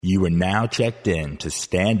You are now checked in to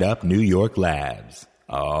Stand Up New York Labs.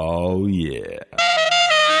 Oh, yeah.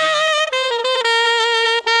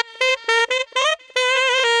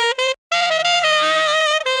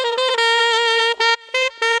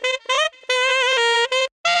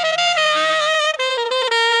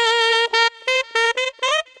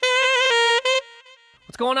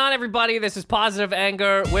 What's going on, everybody? This is Positive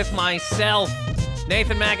Anger with myself,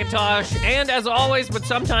 Nathan McIntosh, and as always, but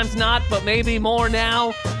sometimes not, but maybe more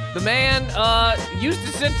now, the man used to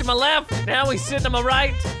sit to my left, now he's sitting to my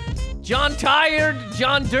right. John Tired,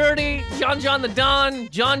 John Dirty, John the Don,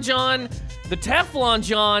 John the Teflon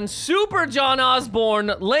John, Super John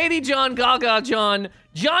Osborne, Lady John Gaga John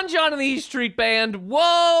of the East Street Band.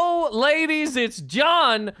 Whoa, ladies, it's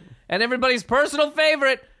John, and everybody's personal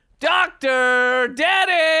favorite, Dr.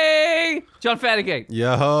 Daddy! John Fatigate.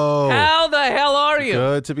 Yo. How the hell are you?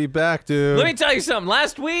 Good to be back, dude. Let me tell you something.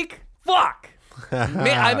 Last week, fuck.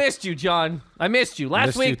 I missed you, John. I missed you.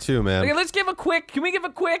 Last week. Missed you too, man. Okay, let's give a quick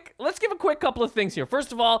couple of things here.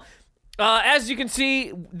 First of all, as you can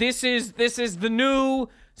see, this is the new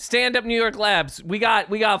Stand Up New York Labs. We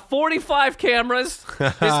got 45 cameras.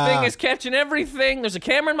 This thing is catching everything. There's a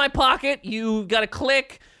camera in my pocket. You got to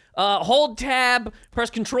click, hold tab, press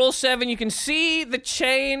Control 7. You can see the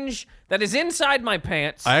change that is inside my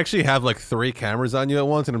pants. I actually have like 3 cameras on you at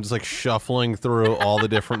once, and I'm just like shuffling through all the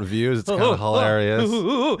different views. It's kind of hilarious.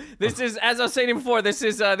 This is, as I was saying before, this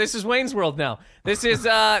is Wayne's World now. This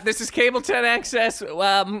is Cable 10 Access.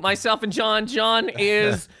 Myself and John. John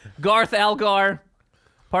is Garth Algar.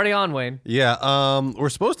 Party on, Wayne. Yeah, we're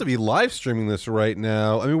supposed to be live streaming this right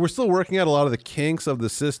now. I mean, we're still working out a lot of the kinks of the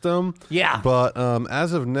system. Yeah. But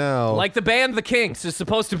as of now... Like the band The Kinks is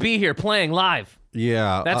supposed to be here playing live.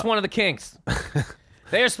 Yeah. That's one of the kinks.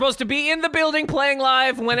 They are supposed to be in the building playing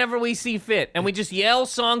live whenever we see fit. And we just yell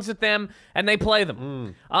songs at them, and they play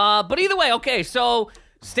them. But either way, okay, so...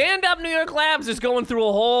 Stand Up New York Labs is going through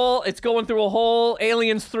a whole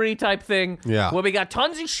Aliens 3 type thing. Yeah. Where we got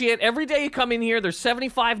tons of shit. Every day you come in here, there's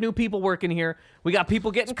 75 new people working here. We got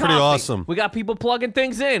people getting coffee. Pretty awesome. We got people plugging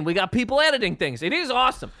things in. We got people editing things. It is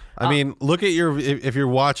awesome. I mean, look at if you're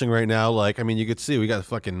watching right now, like, I mean, you could see we got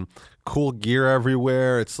fucking cool gear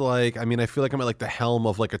everywhere. It's like, I mean, I feel like I'm at like the helm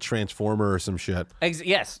of like a Transformer or some shit.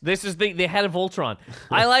 Yes, this is the head of Voltron.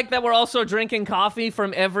 I like that we're also drinking coffee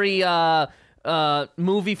from every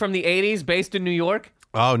movie from the 80s based in New York.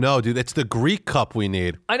 Oh no, dude, it's the Greek cup we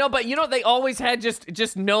need. I know, but you know they always had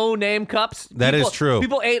just no name cups. That is true.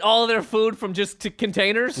 People ate all of their food from just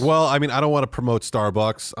containers. Well, I mean, I don't want to promote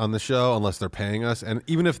Starbucks on the show unless they're paying us, and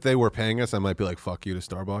even if they were paying us, I might be like, "Fuck you" to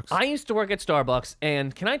Starbucks. I used to work at Starbucks,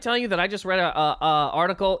 and can I tell you that I just read a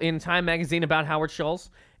article in Time magazine about Howard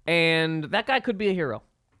Schultz, and that guy could be a hero.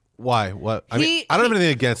 Why? What? I mean, I don't have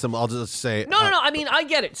anything against him. I'll just say no. I mean, I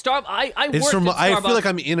get it. I worked at Starbucks. I feel like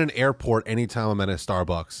I'm in an airport anytime I'm at a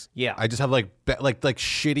Starbucks. Yeah. I just have like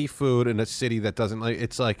shitty food in a city that doesn't like.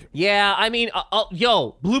 It's like. Yeah, I mean,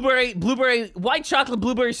 blueberry, white chocolate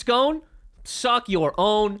blueberry scone. Suck your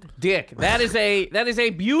own dick. That is a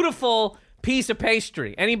beautiful piece of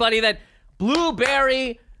pastry. Anybody that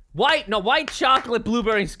white chocolate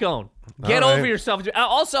blueberry scone. Get over yourself.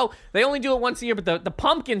 Also, they only do it once a year, but the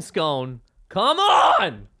pumpkin scone, come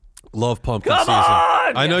on! Love pumpkin Come season.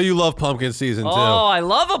 on! I know you love pumpkin season, too. Oh, I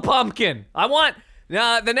love a pumpkin. I want...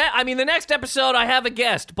 the next episode, I have a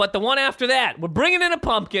guest, but the one after that, we're bringing in a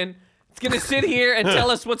pumpkin. It's going to sit here and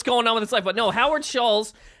tell us what's going on with his life. But no, Howard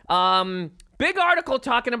Schultz... big article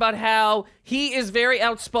talking about how he is very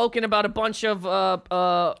outspoken about a bunch of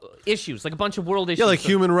issues, like a bunch of world issues. Yeah, like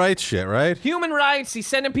human rights shit, right? Human rights. He's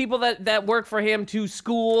sending people that work for him to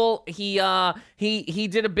school. He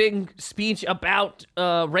did a big speech about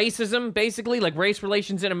racism, basically, like race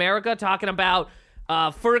relations in America, talking about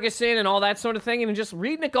Ferguson and all that sort of thing, and just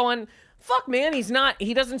reading it going... Fuck, man,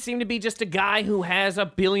 he doesn't seem to be just a guy who has a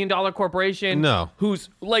 $1 billion corporation. No. Who's,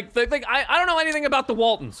 like I don't know anything about the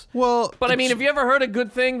Waltons. Well... But, I mean, have you ever heard a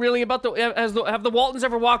good thing, really, about have the Waltons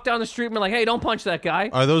ever walked down the street and been like, hey, don't punch that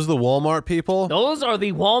guy? Are those the Walmart people? Those are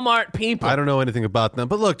the Walmart people. I don't know anything about them.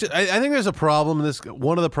 But look, I think there's a problem in this.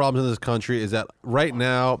 One of the problems in this country is that right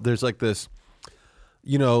now there's like this...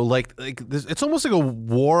 You know, like this, it's almost like a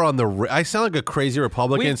war on the... I sound like a crazy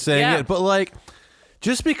Republican saying it, but like...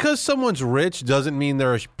 Just because someone's rich doesn't mean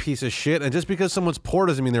they're a piece of shit, and just because someone's poor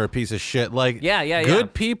doesn't mean they're a piece of shit. Like,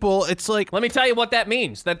 good people, it's like... Let me tell you what that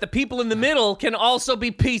means. That the people in the middle can also be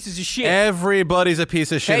pieces of shit. Everybody's a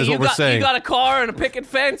piece of shit is what we're saying. You got a car and a picket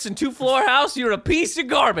fence and 2-floor house, you're a piece of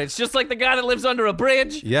garbage. Just like the guy that lives under a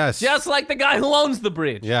bridge. Yes. Just like the guy who owns the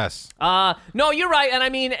bridge. Yes. No, you're right, and I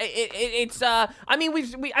mean, I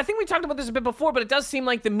mean, I think we talked about this a bit before, but it does seem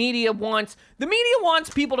like the media wants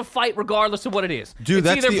people to fight regardless of what it is. Dude,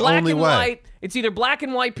 that's the only way. White, it's either black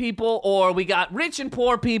and white people, or we got rich and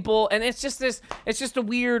poor people, and it's just a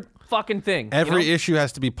weird fucking thing. Every issue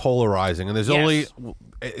has to be polarizing, and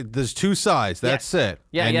there's two sides. That's it.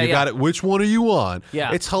 Yeah, and you got it. Which one are you on?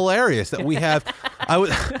 Yeah. It's hilarious that we have.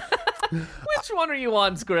 Which one are you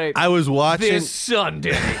on's great? I was watching this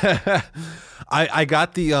Sunday. I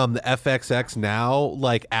got the FXX Now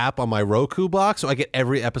app on my Roku box, so I get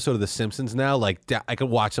every episode of The Simpsons now. I can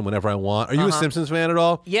watch them whenever I want. Are you a Simpsons fan at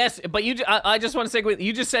all? Yes, but I just want to say,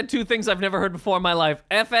 you just said two things I've never heard before in my life.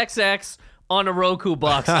 FXX on a Roku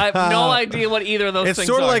box. I have no idea what either of those things are. It's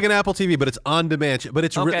sort of like an Apple TV, but it's on demand. But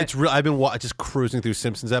it's real. I've been just cruising through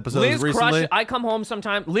Simpsons episodes recently. Crushed it. I come home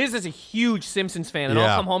sometimes. Liz is a huge Simpsons fan, and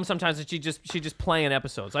I'll come home sometimes and she just playing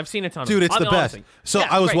episodes. I've seen a ton of them. Dude, it's the best. So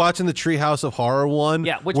I was watching the Treehouse of Horror one.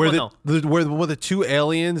 Yeah, which where one though? Where the two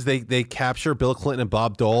aliens they capture Bill Clinton and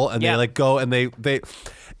Bob Dole, and they go and they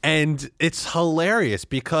and it's hilarious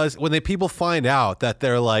because when people find out that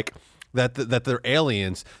they're that they're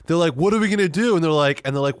aliens, they're like, what are we gonna do? And they're like,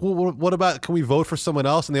 well, what about, can we vote for someone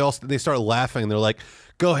else? And they start laughing, and they're like,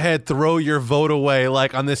 go ahead, throw your vote away,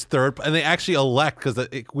 on this third, and they actually elect, because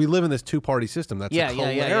we live in this two-party system. That's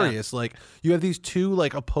hilarious. Like, you have these two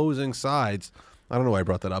opposing sides. I don't know why I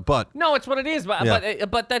brought that up, but no, it's what it is.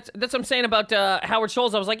 But that's what I'm saying about Howard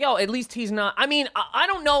Schultz. I was like, yo, at least he's not. I mean, I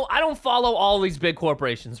don't know. I don't follow all these big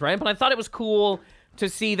corporations, right? But I thought it was cool to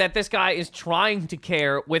see that this guy is trying to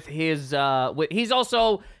care with his he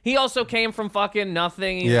also came from fucking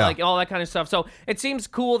nothing, all that kind of stuff. So it seems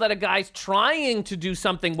cool that a guy's trying to do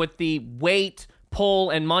something with the weight, pull,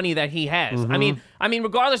 and money that he has. Mm-hmm. I mean,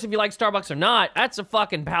 regardless if you like Starbucks or not, that's a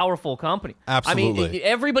fucking powerful company. Absolutely. I mean,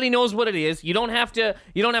 everybody knows what it is. You don't have to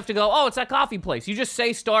go, oh, it's that coffee place. You just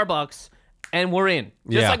say Starbucks, and we're in.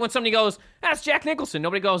 Just like when somebody goes, that's Jack Nicholson.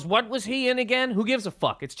 Nobody goes, what was he in again? Who gives a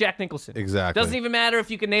fuck? It's Jack Nicholson. Exactly. Doesn't even matter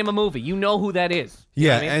if you can name a movie. You know who that is. Yeah, you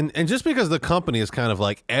know what I mean? and just because the company is kind of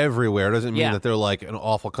everywhere doesn't mean that they're an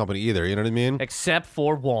awful company either. You know what I mean? Except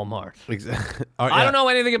for Walmart. Exactly. I don't know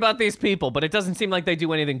anything about these people, but it doesn't seem like they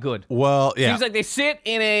do anything good. Well, yeah. Seems like they sit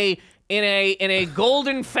in a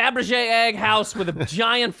golden Fabergé egg house with a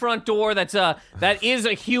giant front door that is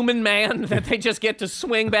a human man that they just get to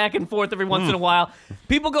swing back and forth every once in a while.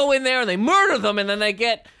 People go in there and they murder them, and then they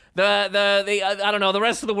get the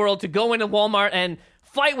rest of the world to go into Walmart and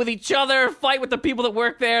fight with each other, fight with the people that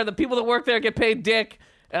work there. The people that work there get paid dick.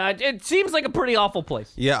 It seems like a pretty awful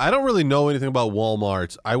place. Yeah, I don't really know anything about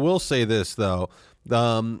Walmart. I will say this though.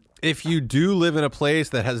 If you do live in a place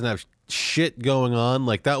that doesn't have shit going on,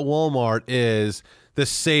 that Walmart is the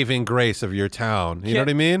saving grace of your town. You know what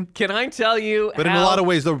I mean? Can I tell you? But in a lot of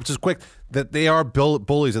ways, though, just quick, that they are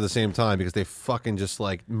bullies at the same time because they fucking just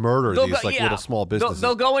murder these little small businesses.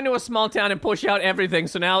 They'll go into a small town and push out everything.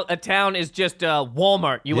 So now a town is just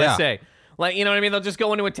Walmart USA. Yeah. You know what I mean? They'll just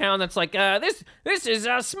go into a town that's this is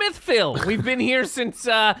Smithville. We've been here since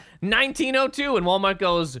 1902, and Walmart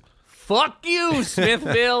goes, fuck you,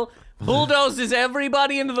 Smithville. Bulldozes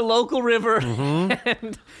everybody into the local river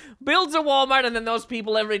and builds a Walmart, and then those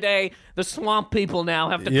people every day, the swamp people now,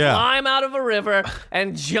 have to climb out of a river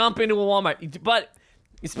and jump into a Walmart. But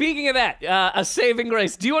speaking of that, a saving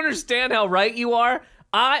grace. Do you understand how right you are?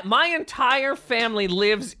 My entire family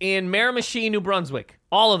lives in Miramichi, New Brunswick.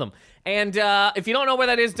 All of them. And if you don't know where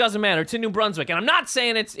that is, doesn't matter. It's in New Brunswick. And I'm not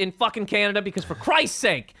saying it's in fucking Canada because, for Christ's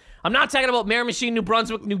sake, I'm not talking about Miramichi, New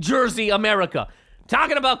Brunswick, New Jersey, America.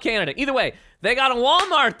 Talking about Canada. Either way, they got a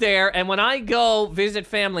Walmart there, and when I go visit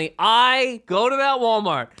family, I go to that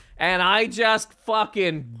Walmart, and I just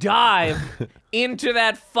fucking dive into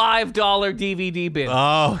that $5 DVD bin.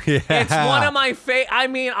 Oh, yeah. It's one of my favorite. I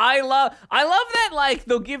mean, I love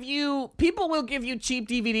that, people will give you cheap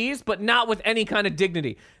DVDs, but not with any kind of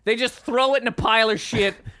dignity. They just throw it in a pile of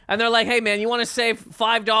shit, and they're like, hey, man, you want to save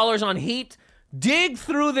 $5 on heat? Dig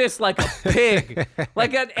through this like a pig,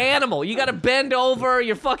 like an animal. You got to bend over,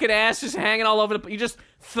 your fucking ass is hanging all over you just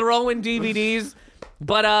throw in DVDs.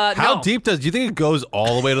 But How no. deep do you think it goes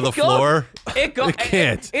all the way to the floor? It goes. It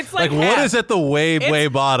can't. It's like what half. is at the way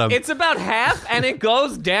bottom? It's about half, and it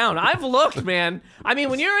goes down. I've looked, man. I mean,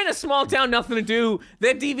 when you're in a small town, nothing to do,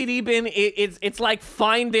 that DVD bin, it's like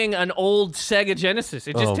finding an old Sega Genesis.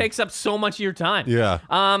 It just takes up so much of your time. Yeah.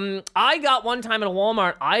 I got one time at a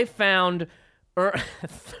Walmart, I found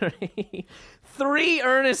three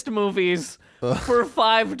Ernest movies for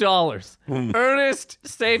 $5. Ernest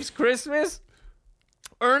Saves Christmas,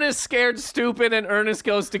 Ernest Scared Stupid, and Ernest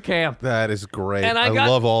Goes to Camp. That is great. And I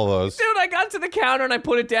love all those. Dude, I got to the counter and I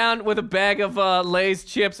put it down with a bag of Lay's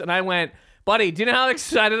chips, and I went, buddy, do you know how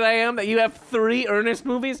excited I am that you have 3 Ernest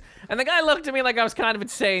movies? And the guy looked at me like I was kind of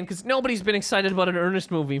insane, because nobody's been excited about an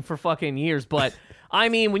Ernest movie for fucking years. But, I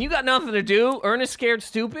mean, when you got nothing to do, Ernest Scared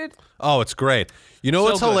Stupid? Oh, it's great. You know So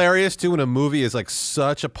what's good. hilarious, too, when a movie is like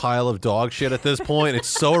such a pile of dog shit at this point? It's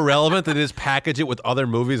so irrelevant that they just package it with other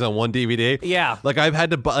movies on one DVD. Yeah. Like, I've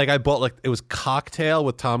had to buy, like, I bought, like, it was Cocktail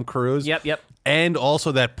with Tom Cruise. Yep. And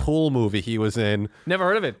also that pool movie he was in. Never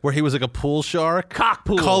heard of it. Where he was like a pool shark. Cock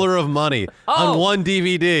pool. Color of Money. Oh. On one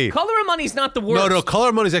DVD. Color of Money's not the worst. No, Color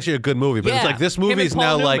of Money is actually a good movie, but it's Yeah, like this him and movie is Paul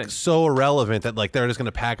now Newman. like so irrelevant that like they're just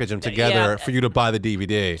gonna package them together Yeah. for you to buy the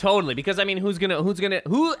DVD. Totally, because I mean, who's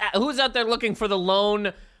out there looking for the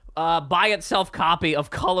lone by itself copy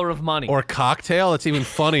of Color of Money? Or Cocktail, it's even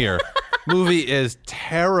funnier. Movie is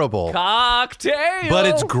terrible. Cocktail. But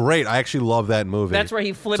it's great. I actually love that movie. That's where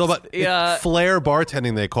he flips. So, but flair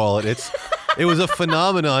bartending, they call it. It was a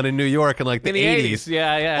phenomenon in New York in like the In the 80s.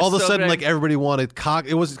 Yeah. All of a so sudden, great. like everybody wanted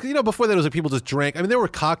It was, before that, it was like people just drank. I mean, there were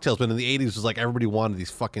cocktails, but in the 80s, it was like everybody wanted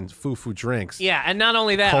these fucking foo-foo drinks. Yeah, and not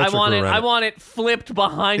only that, Culture grew around I it. want it flipped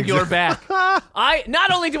behind your back.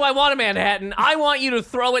 Not only do I want a Manhattan, I want you to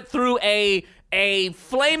throw it through a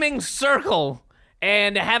flaming circle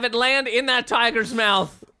and have it land in that tiger's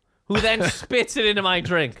mouth, who then spits it into my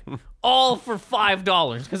drink. All for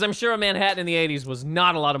 $5, because I'm sure a Manhattan in the 80s was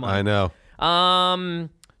not a lot of money. I know.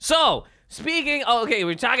 So, speaking,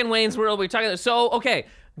 we're talking Wayne's World, going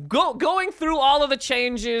through all of the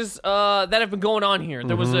changes that have been going on here.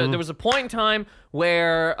 There was a point in time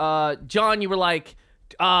where, John, you were like,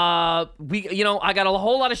 I got a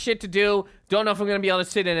whole lot of shit to do. Don't know if I'm going to be able to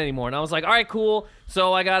sit in anymore. And I was like, all right, cool.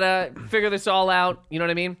 So I got to figure this all out. You know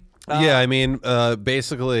what I mean? Yeah, I mean,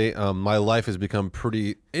 basically, my life has become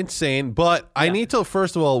pretty insane, but I need to,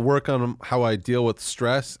 first of all, work on how I deal with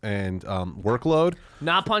stress and workload.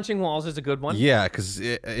 Not punching walls is a good one. Yeah, because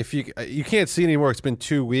if you can't see anymore, it's been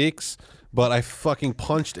 2 weeks, but I fucking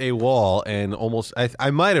punched a wall and almost,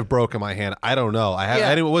 I might have broken my hand. I don't know.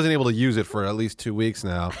 I wasn't able to use it for at least 2 weeks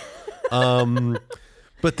now.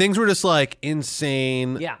 But things were just like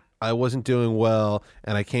insane. Yeah. I wasn't doing well,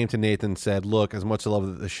 and I came to Nathan and said, look, as much as I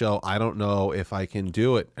love the show, I don't know if I can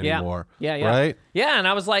do it anymore. Yeah. Right? Yeah, and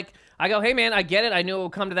I was like, hey, man, I get it. I knew it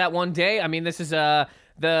would come to that one day. I mean, this is you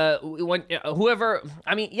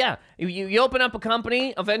open up a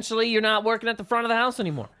company, eventually you're not working at the front of the house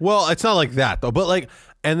anymore. Well, it's not like that, though. But like,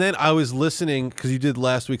 and then I was listening, because you did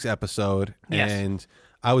last week's episode, Yes. and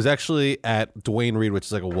I was actually at Duane Reade, which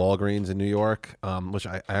is like a Walgreens in New York, which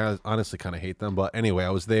I honestly kind of hate them. But anyway,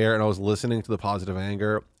 I was there, and I was listening to the Positive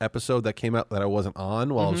Anger episode that came out that I wasn't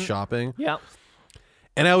on while I was shopping. Yeah.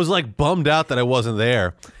 And I was like bummed out that I wasn't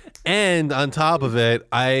there. And on top of it,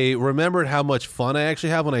 I remembered how much fun I actually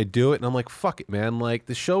have when I do it. And I'm like, fuck it, man. Like,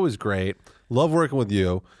 the show is great. Love working with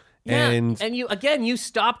you. Yeah, And you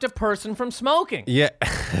stopped a person from smoking. yeah.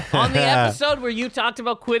 On the episode where you talked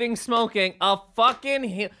about quitting smoking,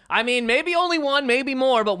 maybe only one, maybe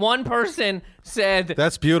more, but one person said,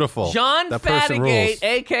 That's beautiful. John That person Fatigate, rules.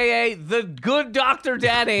 a.k.a. the good Dr.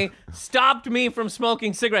 Daddy, stopped me from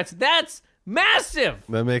smoking cigarettes. That's massive.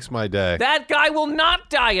 That makes my day. That guy will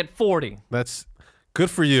not die at 40. That's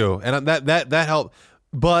good for you. And that helped.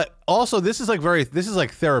 But also, this is like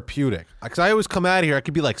therapeutic. Because I always come out of here, I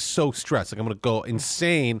could be like so stressed. Like I'm going to go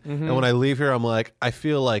insane. And when I leave here, I'm like, I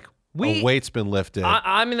feel like a weight's been lifted.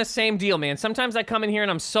 I'm in the same deal, man. Sometimes I come in here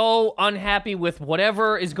and I'm so unhappy with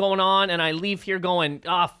whatever is going on, and I leave here going,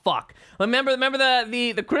 fuck. Remember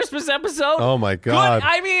the Christmas episode? Oh my God.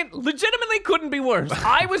 Legitimately couldn't be worse.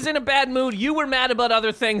 I was in a bad mood. You were mad about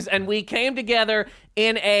other things, and we came together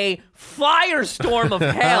in a firestorm of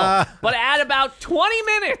hell. But at about 20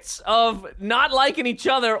 minutes of not liking each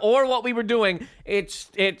other or what we were doing,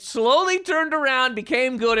 it slowly turned around,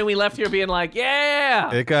 became good, and we left here being like, yeah.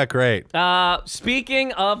 It got great.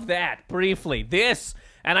 Speaking of that, briefly,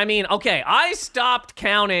 I stopped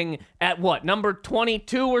counting at number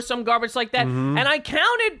 22 or some garbage like that. And I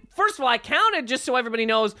counted just so everybody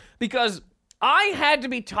knows, because I had to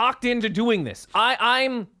be talked into doing this.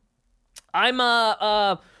 I'm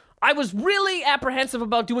I was really apprehensive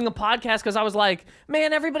about doing a podcast because I was like,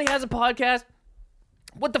 man, everybody has a podcast.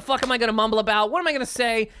 What the fuck am I going to mumble about? What am I going to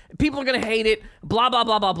say? People are going to hate it. Blah, blah,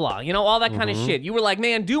 blah, blah, blah. You know, all that kind of shit. You were like,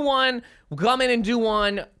 man, do one. Come in and do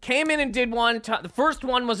one. Came in and did one. The first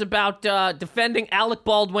one was about defending Alec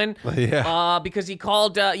Baldwin. Yeah. Because he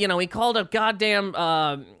called, he called a goddamn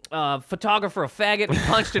photographer a faggot and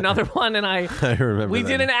punched another one. And I remember we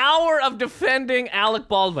did an hour of defending Alec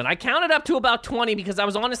Baldwin. I counted up to about 20 because I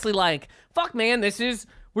was honestly like, fuck, man,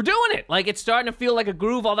 we're doing it. Like, it's starting to feel like a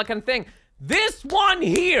groove, all that kind of thing. This one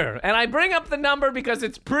here, and I bring up the number because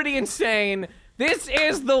it's pretty insane. This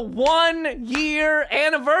is the 1 year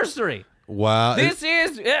anniversary. Wow. This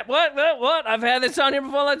is, what? I've had this on here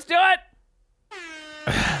before. Let's do it.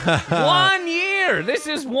 1 year. This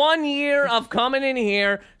is 1 year of coming in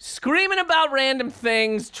here, screaming about random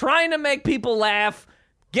things, trying to make people laugh,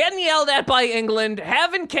 getting yelled at by England,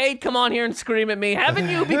 having Kate come on here and scream at me, having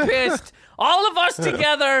you be pissed. All of us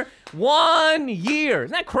together, 1 year.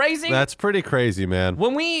 Isn't that crazy? That's pretty crazy, man.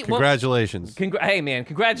 Congratulations. Hey, man,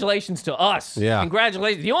 congratulations to us. Yeah.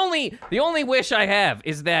 Congratulations. The only wish I have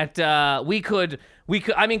is that we could,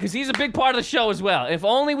 I mean, because he's a big part of the show as well. If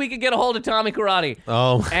only we could get a hold of Tommy Karate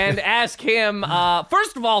and ask him,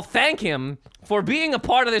 first of all, thank him for being a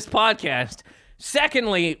part of this podcast.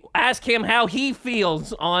 Secondly, ask him how he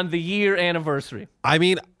feels on the year anniversary. I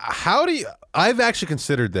mean, I've actually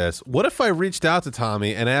considered this. What if I reached out to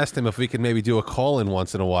Tommy and asked him if we could maybe do a call-in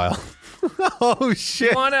once in a while? Oh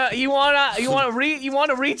shit! You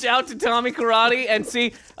wanna reach out to Tommy Karate and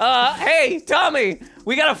see? Hey, Tommy,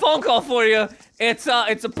 we got a phone call for you. It's a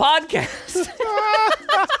podcast.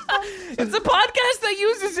 It's a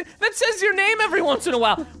podcast that says your name every once in a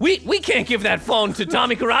while. We can't give that phone to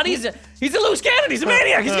Tommy Karate. He's a loose cannon. He's a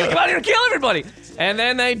maniac. He's gonna come out here and kill everybody. And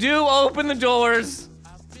then they do open the doors.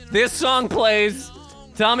 This song plays.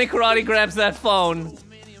 Tommy Karate grabs that phone.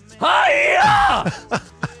 Hi-ya!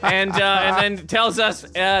 and then tells us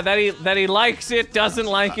that he likes it, doesn't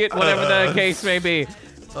like it, whatever the case may be.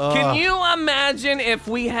 Can you imagine if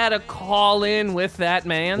we had a call-in with that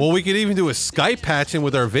man? Well, we could even do a Skype patch-in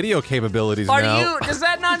with our video capabilities now. Does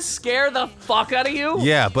that not scare the fuck out of you?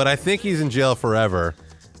 Yeah, but I think he's in jail forever.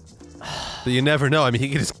 But you never know. I mean, he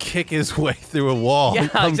could just kick his way through a wall and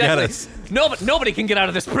come get us. Nobody can get out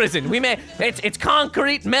of this prison. It's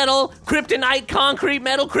concrete, metal, kryptonite, concrete,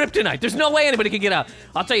 metal, kryptonite. There's no way anybody can get out.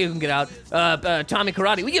 I'll tell you who can get out. Tommy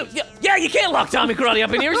Karate. You can't lock Tommy Karate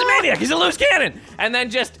up in here. He's a maniac. He's a loose cannon. And then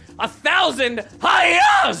just 1,000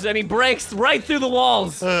 hi-yas, and he breaks right through the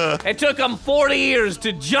walls. It took him 40 years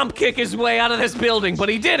to jump kick his way out of this building, but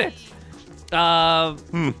he did it.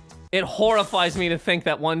 It horrifies me to think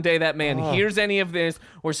that one day that man hears any of this,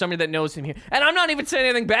 or somebody that knows him here. And I'm not even saying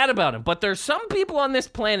anything bad about him, but there's some people on this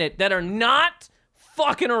planet that are not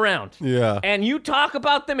fucking around. Yeah. And you talk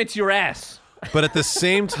about them, it's your ass. But at the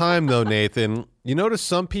same time, though, Nathan, you notice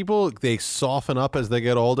some people, they soften up as they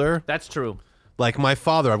get older? That's true. Like my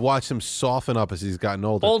father, I've watched him soften up as he's gotten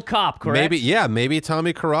older. Old cop, correct? Maybe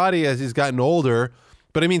Tommy Karate as he's gotten older.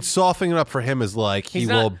 But I mean, softening up for him is like he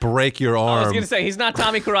will break your arm. I was going to say, he's not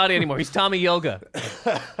Tommy Karate anymore. He's Tommy Yoga.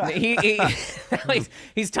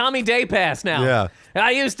 He's Tommy Day Pass now. Yeah.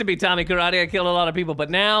 I used to be Tommy Karate. I killed a lot of people. But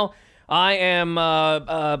now I am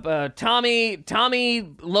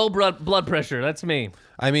Tommy low blood pressure. That's me.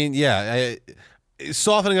 I mean,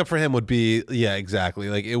 softening up for him would be, exactly.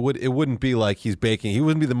 Like it wouldn't be like he's baking. He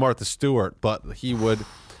wouldn't be the Martha Stewart, but he would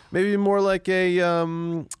maybe more like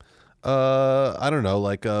a... I don't know,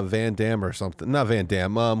 like Van Damme or something. Not Van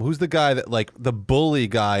Damme. Who's the guy that, like, the bully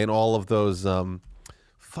guy in all of those,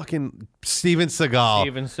 fucking Steven Seagal.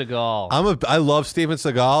 Steven Seagal. I love Steven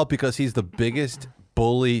Seagal because he's the biggest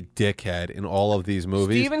bully dickhead in all of these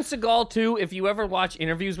movies. Steven Seagal, too, if you ever watch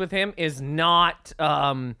interviews with him, is not,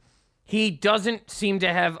 he doesn't seem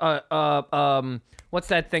to have what's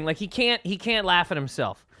that thing? Like, he can't laugh at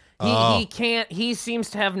himself. He seems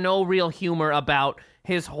to have no real humor about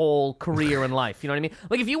his whole career in life. You know what I mean?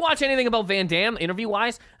 Like, if you watch anything about Van Damme,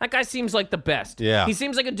 interview-wise, that guy seems like the best. Yeah. He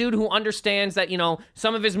seems like a dude who understands that,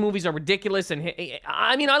 some of his movies are ridiculous. And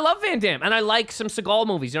I mean, I love Van Damme, and I like some Seagal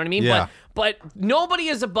movies. You know what I mean? Yeah. But nobody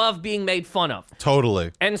is above being made fun of.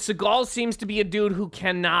 Totally. And Seagal seems to be a dude who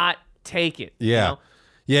cannot take it. Yeah. You know?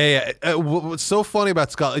 Yeah. What's so funny about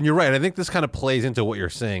Seagal, and you're right, I think this kind of plays into what you're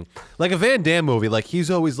saying. Like a Van Damme movie, like he's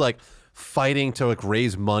always like fighting to like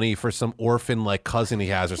raise money for some orphan like cousin he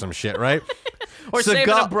has or some shit, right? Or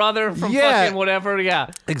saving a brother from fucking whatever,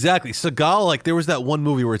 Exactly. Seagal, like there was that one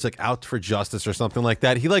movie where it's like Out for Justice or something like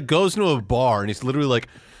that. He like goes into a bar and he's literally like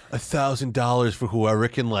 $1,000 for whoever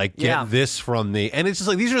can like get this from me. And it's just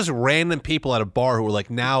like these are just random people at a bar who are like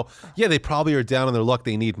now, they probably are down on their luck.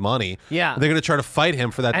 They need money. Yeah, and they're gonna try to fight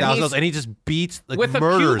him for that $1,000, and he just beats like with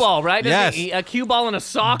murders. a cue ball, right? Yes, a cue ball and a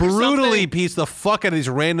sock. Brutally beats the fuck out of these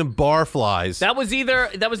random bar flies. That was either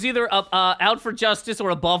Out for Justice or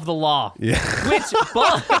Above the Law. Yeah, which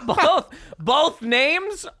both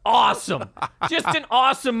names awesome. Just an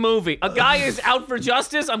awesome movie. A guy is out for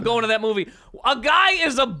justice. I'm going to that movie. A guy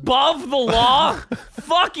is above the law.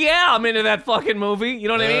 Fuck yeah, I'm into that fucking movie. You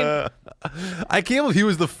know what I mean? I can't believe he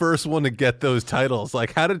was the first one to get those titles.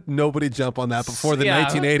 Like, how did nobody jump on that before the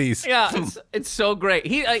 1980s? Yeah, it's so great.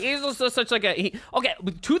 He's also such like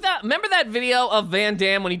remember that video of Van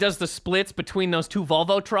Damme when he does the splits between those two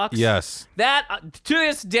Volvo trucks? Yes. That to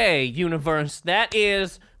this day, universe, that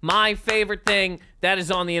is my favorite thing that is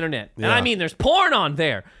on the internet. And I mean, there's porn on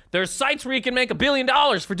there. There's sites where you can make $1 billion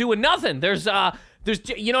for doing nothing. There's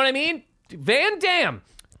you know what I mean? Van Damme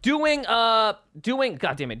doing Van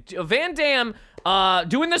Damme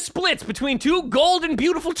doing the splits between two golden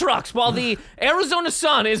beautiful trucks while the Arizona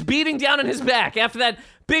sun is beating down on his back after that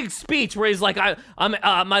big speech where he's like,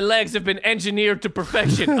 my legs have been engineered to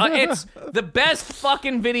perfection. It's the best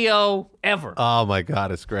fucking video ever. Oh my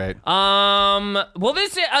God, it's great. Well,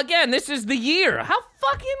 this is the year. How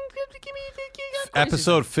fucking give me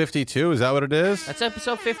episode 52? Is that what it is? That's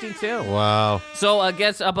episode 52. Wow. So I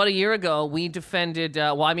guess about a year ago we defended.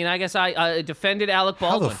 I defended Alec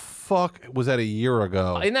Baldwin. How the fuck was that a year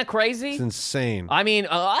ago? Isn't that crazy? It's insane. I mean,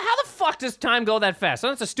 how the fuck does time go that fast? I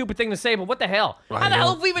know it's a stupid thing to say, but what the hell? How the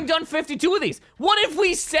hell have we even done 52 of these? What if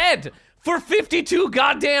we said for 52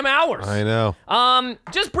 goddamn hours? I know.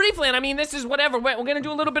 Just briefly, and I mean, this is whatever. We're going to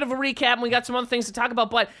do a little bit of a recap, and we got some other things to talk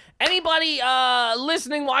about, but anybody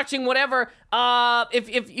listening, watching, whatever,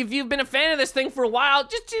 if you've been a fan of this thing for a while,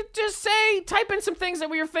 just type in some things that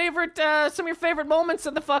were your favorite, some of your favorite moments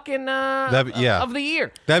of the fucking, of the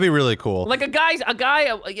year. That'd be really cool. Like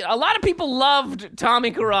a lot of people loved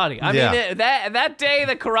Tommy Karate. I mean, that day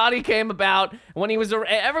that karate came about, when he was,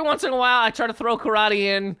 every once in a while, I try to throw karate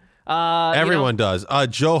in. Everyone does.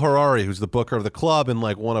 Joe Harari, who's the booker of the club and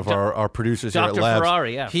like one of our producers here at Dr. Labs,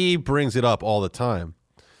 Ferrari, yeah. He brings it up all the time.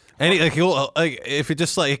 And it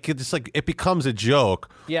becomes a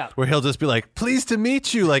joke. Yeah. Where he'll just be like, "Pleased to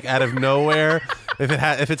meet you," like out of nowhere.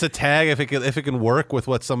 if it's a tag, if it can work with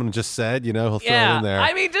what someone just said, he'll throw it in there.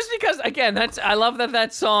 I mean, just because again, I love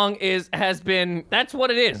that song has been. That's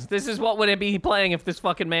what it is. This is what would it be playing if this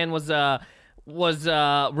fucking man was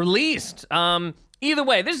released. Either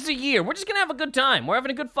way, this is a year. We're just going to have a good time. We're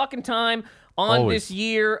having a good fucking time on this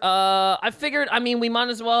year. I figured, I mean, we might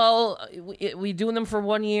as well, we doing them for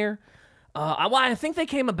 1 year. I think they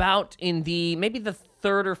came about in maybe the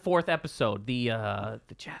third or fourth episode, the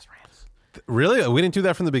Jazz Rants. Really? We didn't do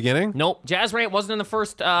that from the beginning? Nope. Jazz Rant wasn't in the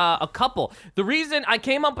first a couple. The reason I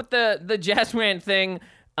came up with the Jazz Rant thing,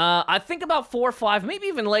 I think about 4 or 5, maybe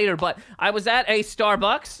even later, but I was at a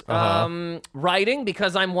Starbucks writing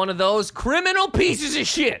because I'm one of those criminal pieces of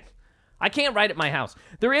shit. I can't write at my house.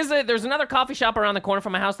 There's another coffee shop around the corner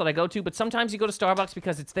from my house that I go to, but sometimes you go to Starbucks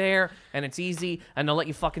because it's there and it's easy and they'll let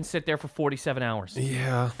you fucking sit there for 47 hours.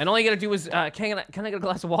 Yeah. And all you gotta do is, can I get a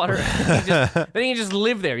glass of water? Then you just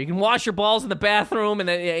live there. You can wash your balls in the bathroom and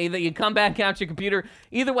then you come back out to your computer.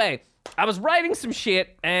 Either way, I was writing some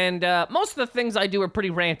shit, and most of the things I do are pretty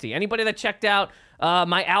ranty. Anybody that checked out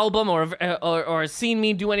my album or seen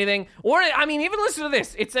me do anything, or I mean, even listen to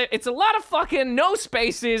this. It's a lot of fucking no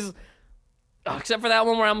spaces, except for that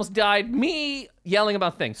one where I almost died. Me yelling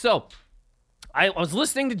about things. So I was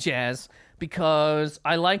listening to jazz because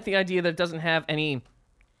I like the idea that it doesn't have any.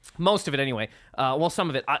 Most of it, anyway. Some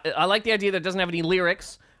of it. I like the idea that it doesn't have any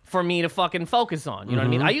lyrics for me to fucking focus on. You know what I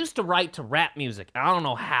mean? I used to write to rap music. I don't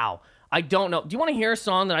know how. I don't know. Do you want to hear a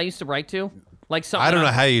song that I used to write to? Like something. I don't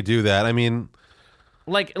know how you do that. I mean,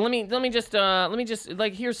 like let me just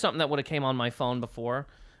like here's something that would have came on my phone before.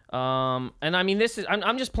 And I mean this is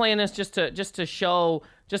I'm just playing this just to show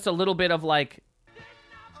just a little bit of like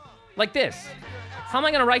this. How am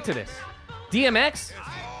I gonna write to this? DMX?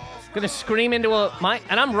 Gonna scream into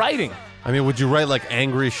and I'm writing. I mean, would you write like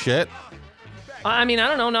angry shit? I mean, I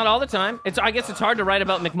don't know, not all the time. I guess it's hard to write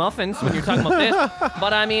about McMuffins when you're talking about this.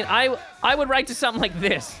 But I mean, I would write to something like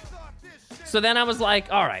this. So then I was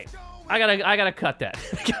like, all right, I gotta cut that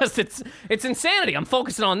because it's insanity. I'm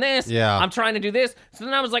focusing on this. Yeah. I'm trying to do this. So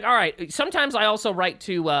then I was like, all right. Sometimes I also write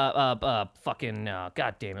to fucking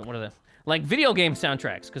god damn it, what are the like video game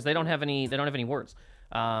soundtracks because they don't have any words.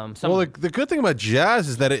 Well, the good thing about jazz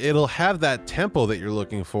is that it'll have that tempo that you're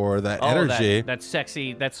looking for, that energy. That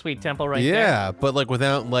sexy, that sweet tempo right there. Yeah, but like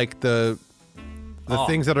without like the the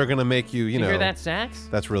things that are going to make you, you know. hear that sax?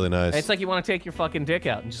 That's really nice. It's like you want to take your fucking dick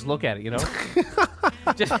out and just look at it, you know?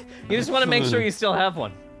 You just want to make sure you still have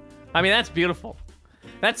one. I mean, that's beautiful.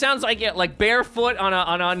 That sounds like barefoot on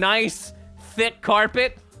a nice, thick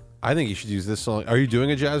carpet. I think you should use this song. Are you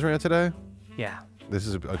doing a jazz rant today? Yeah. This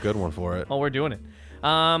is a good one for it. Oh, we're doing it.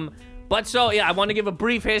 But so, yeah, I want to give a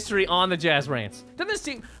brief history on the jazz rants. Doesn't this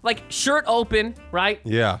seem like shirt open, right?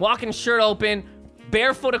 Yeah. Walking shirt open,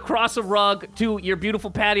 barefoot across a rug to your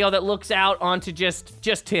beautiful patio that looks out onto just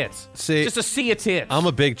tits. See, just a sea of tits. I'm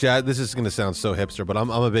a big jazz. This is going to sound so hipster, but I'm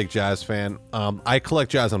a big jazz fan. I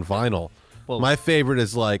collect jazz on vinyl. Whoa. My favorite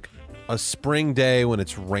is like a spring day when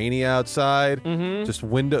it's rainy outside. Mm-hmm.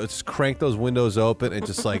 Just crank those windows open and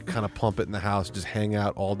just like kind of pump it in the house. Just hang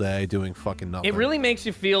out all day doing fucking nothing. It really makes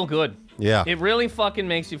you feel good. Yeah. It really fucking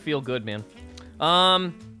makes you feel good, man.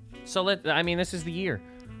 So this is the year.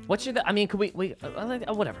 Could we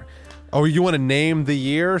whatever. Oh, you want to name the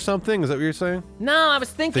year or something? Is that what you're saying? No, I was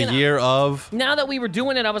thinking the year of. Now that we were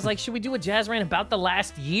doing it, I was like, should we do a jazz rant about the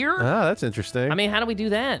last year? Ah, that's interesting. I mean, how do we do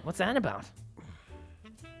that? What's that about?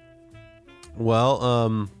 Well,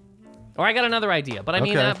 or I got another idea, but I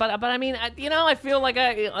mean, okay. I feel like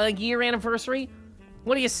a year anniversary.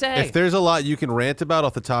 What do you say? If there's a lot you can rant about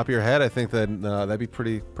off the top of your head, I think that that'd be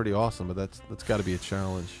pretty awesome. But that's got to be a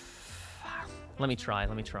challenge. Let me try.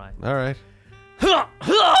 All right.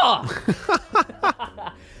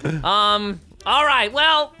 All right.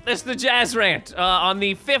 Well, it's the Jazz Rant on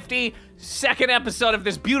the 52nd episode of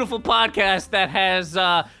this beautiful podcast that has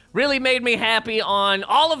really made me happy on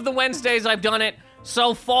all of the Wednesdays I've done it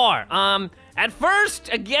so far. At first,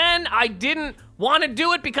 again, I didn't want to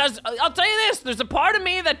do it because I'll tell you this: there's a part of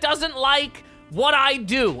me that doesn't like what I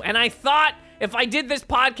do, and I thought, if I did this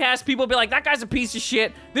podcast, people would be like, that guy's a piece of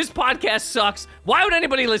shit. This podcast sucks. Why would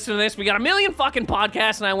anybody listen to this? We got a million fucking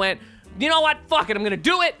podcasts. And I went, you know what? Fuck it. I'm going to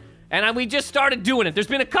do it. And we just started doing it. There's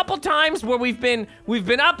been a couple times where we've been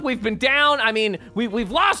up, we've been down. I mean,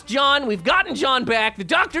 we've lost John. We've gotten John back. The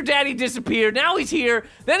Dr. Daddy disappeared. Now he's here.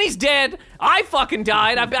 Then he's dead. I fucking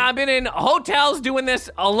died. I've been in hotels doing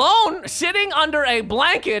this alone, sitting under a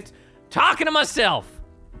blanket, talking to myself.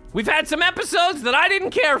 We've had some episodes that I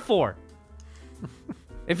didn't care for.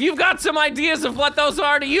 If you've got some ideas of what those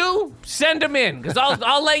are to you, send them in, because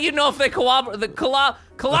I'll let you know if they collaborate.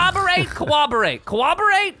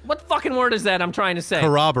 What fucking word is that I'm trying to say?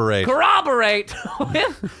 Corroborate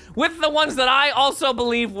with the ones that I also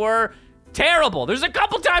believe were terrible. There's a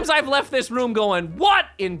couple times I've left this room going, what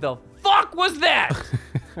in the fuck was that?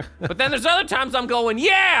 But then there's other times I'm going,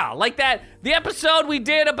 yeah, like the episode we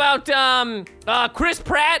did about Chris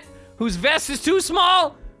Pratt, whose vest is too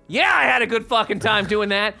small. Yeah, I had a good fucking time doing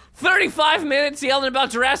that. 35 minutes yelling about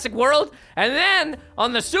Jurassic World. And then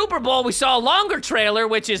on the Super Bowl, we saw a longer trailer,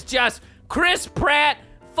 which is just Chris Pratt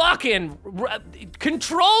fucking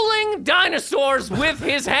controlling dinosaurs with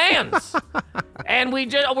his hands. And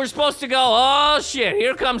we're supposed to go, oh shit,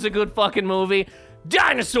 here comes a good fucking movie.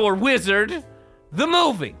 Dinosaur Wizard, the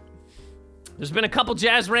movie. There's been a couple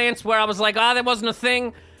jazz rants where I was like, that wasn't a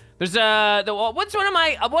thing. There's we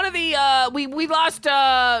lost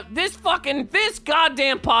this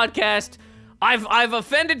goddamn podcast. I've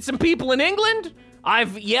offended some people in England.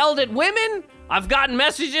 I've yelled at women. I've gotten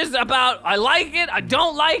messages about I like it, I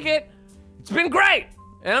don't like it. It's been great.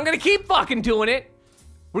 And I'm gonna keep fucking doing it,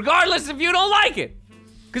 regardless if you don't like it.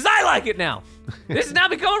 Cause I like it now. This has now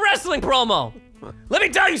become a wrestling promo. Let me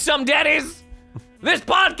tell you something, daddies. This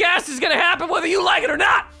podcast is gonna happen whether you like it or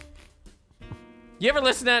not. You ever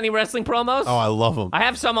listen to any wrestling promos? Oh, I love them. I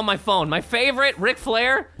have some on my phone. My favorite, Ric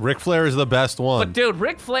Flair. Ric Flair is the best one. But dude,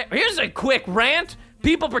 Ric Flair, here's a quick rant.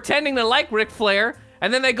 People pretending to like Ric Flair,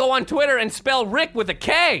 and then they go on Twitter and spell Rick with a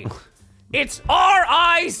K. It's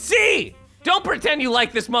R-I-C. Don't pretend you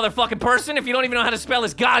like this motherfucking person if you don't even know how to spell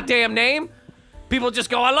his goddamn name. People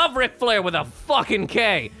just go, I love Ric Flair with a fucking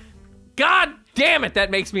K. God damn it,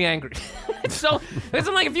 that makes me angry. So,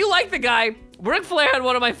 I'm like, if you like the guy, Ric Flair had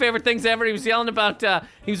one of my favorite things ever. He was yelling about,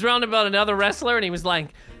 another wrestler, and he was like,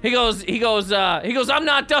 he goes, I'm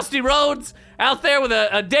not Dusty Rhodes out there with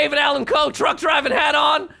a David Allen Coe truck driving hat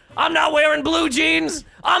on. I'm not wearing blue jeans.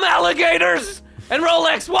 I'm alligators and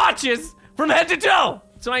Rolex watches from head to toe.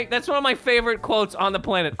 So that's one of my favorite quotes on the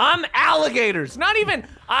planet. I'm alligators. Not even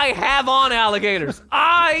I have on alligators.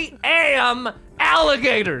 I am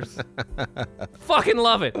alligators. Fucking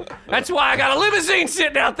love it. That's why I got a limousine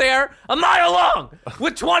sitting out there a mile long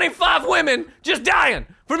with 25 women just dying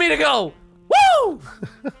for me to go, woo!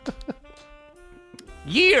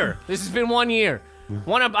 Year. This has been 1 year.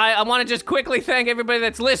 I want to just quickly thank everybody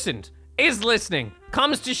that's listened, is listening,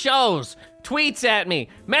 comes to shows, tweets at me,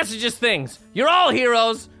 messages things. You're all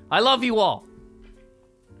heroes. I love you all.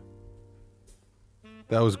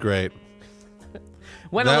 That was great.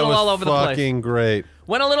 Went a little all over the place. Fucking great.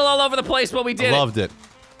 Went a little all over the place, but we did Loved it.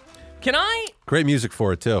 Can I? Great music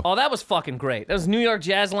for it, too. Oh, that was fucking great. That was New York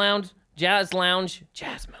Jazz Lounge, Jazz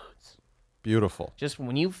Moods. Beautiful. Just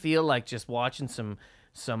when you feel like just watching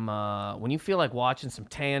when you feel like watching some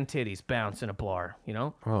tan titties bounce in a bar, you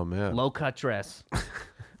know? Oh, man. Low cut dress.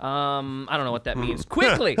 I don't know what that means.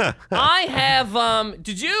 Quickly, I have,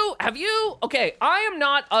 okay, I am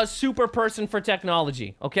not a super person for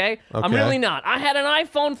technology, okay? I'm really not. I had an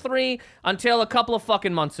iPhone 3 until a couple of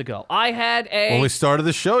fucking months ago. I had When we started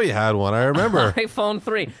the show, you had one, I remember. iPhone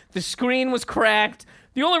 3. The screen was cracked.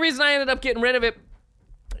 The only reason I ended up getting rid of it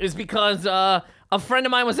is because, a friend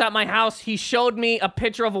of mine was at my house. He showed me a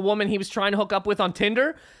picture of a woman he was trying to hook up with on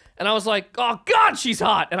Tinder, and I was like, oh, God, she's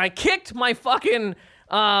hot. And I kicked my fucking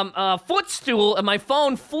footstool, and my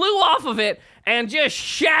phone flew off of it and just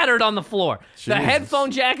shattered on the floor. Jesus. The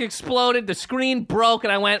headphone jack exploded, the screen broke,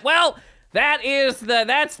 and I went, well, now it's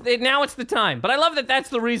the time. But I love that that's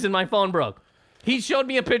the reason my phone broke. He showed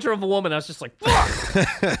me a picture of a woman. I was just like, fuck.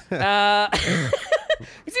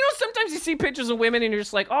 Because, sometimes you see pictures of women and you're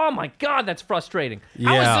just like, oh, my God, that's frustrating.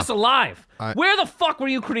 How is this alive? Where the fuck were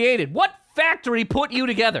you created? What factory put you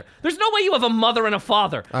together? There's no way you have a mother and a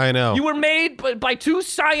father. I know. You were made by two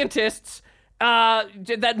scientists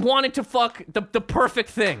that wanted to fuck the perfect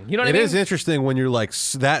thing. You know what I mean? It is interesting when you're, like,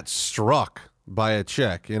 that struck by a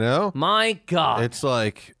chick, you know? My God. It's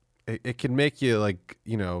like, it can make you, like,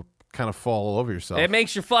 kind of fall all over yourself. It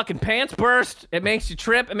makes your fucking pants burst. It makes you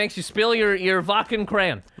trip. It makes you spill your vodka and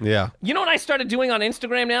crayon. Yeah. You know what I started doing on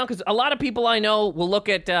Instagram now? Because a lot of people I know will look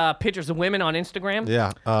at pictures of women on Instagram.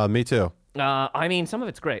 Yeah, me too. I mean, some of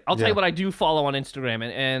it's great. I'll tell you what I do follow on Instagram.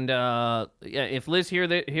 And if Liz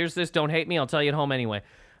hears this, don't hate me. I'll tell you at home anyway.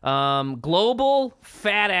 Global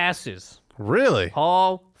fat asses. Really?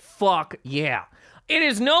 Oh, fuck yeah. It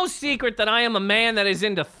is no secret that I am a man that is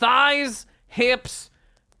into thighs, hips,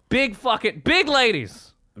 big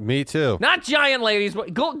ladies. Me too. Not giant ladies.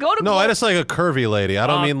 But go to. No, I just like a curvy lady. I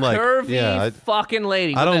don't mean like curvy fucking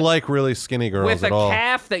lady. I don't like really skinny girls at all. With a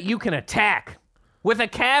calf that you can attack. With a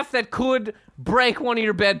calf that could break one of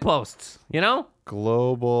your bedposts. You know?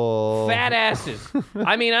 Global fat asses.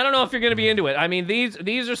 I mean, I don't know if you're going to be into it. I mean,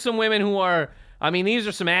 these are some women who are. I mean, these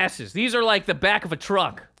are some asses. These are like the back of a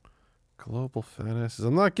truck. Global fat asses.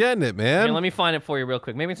 I'm not getting it, man. Here, let me find it for you real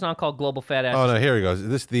quick. Maybe it's not called Global Fat Asses. Oh, no, here he goes.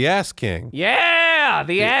 This the Ass King. Yeah,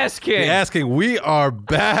 the Ass King. The Ass King. We are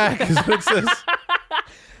back. Is what it says.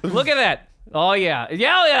 Look at that. Oh, yeah.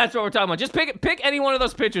 Yeah, that's what we're talking about. Just pick any one of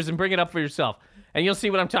those pictures and bring it up for yourself. And you'll see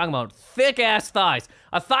what I'm talking about. Thick-ass thighs.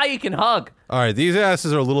 A thigh you can hug. All right, these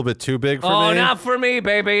asses are a little bit too big for me. Oh, not for me,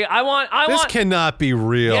 baby. This cannot be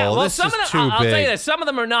real. Yeah, well, this some is of them, too big. I'll tell you this. Some of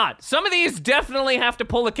them are not. Some of these definitely have to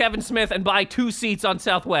pull a Kevin Smith and buy 2 seats on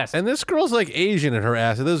Southwest. And this girl's like Asian in her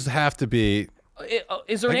ass. Those have to be.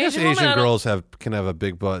 Is there an I guess Asian woman? Asian girls can have a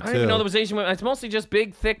big butt, too. I didn't even know there was Asian women. It's mostly just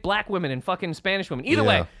big, thick black women and fucking Spanish women. Either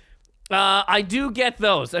way. I do get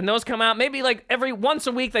those, and those come out maybe like every once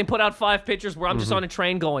a week. They put out 5 pictures where I'm just on a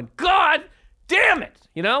train going, God damn it,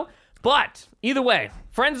 you know? But either way,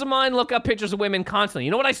 friends of mine look up pictures of women constantly.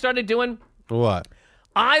 You know what I started doing? What?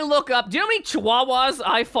 I look up. Do you know how many Chihuahuas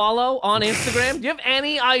I follow on Instagram? Do you have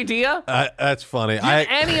any idea? That's funny. Do you have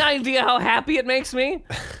any idea how happy it makes me?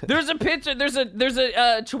 There's a picture. There's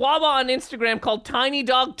a Chihuahua on Instagram called Tiny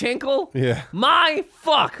Dog Tinkle. Yeah. My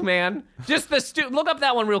fuck, man. Just look up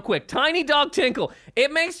that one real quick. Tiny Dog Tinkle.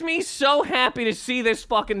 It makes me so happy to see this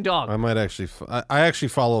fucking dog. I might actually. I actually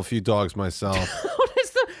follow a few dogs myself.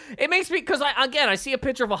 It makes me because I see a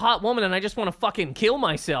picture of a hot woman and I just want to fucking kill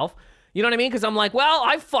myself. You know what I mean? Because I'm like, well,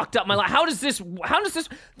 I fucked up my life. How does this?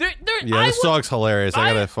 This dog's hilarious.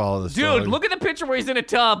 I gotta follow this dog. Dude, look at the picture where he's in a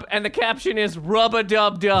tub and the caption is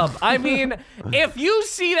rub-a-dub-dub. I mean, if you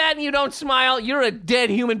see that and you don't smile, you're a dead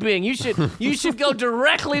human being. You should go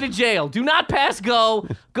directly to jail. Do not pass go.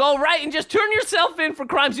 Go right and just turn yourself in for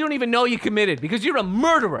crimes you don't even know you committed because you're a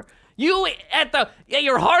murderer. You, at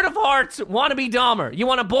your heart of hearts, want to be Dahmer. You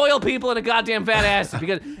want to boil people in a goddamn fat ass.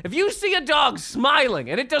 Because if you see a dog smiling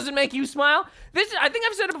and it doesn't make you smile, I think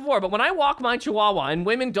I've said it before, but when I walk my Chihuahua and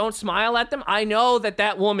women don't smile at them, I know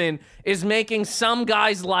that woman is making some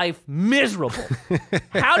guy's life miserable.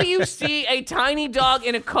 How do you see a tiny dog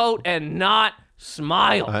in a coat and not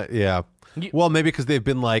smile? Yeah. Well, maybe because they've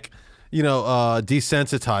been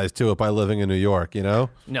desensitized to it by living in New York, you know?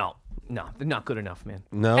 No. No, they're not good enough, man.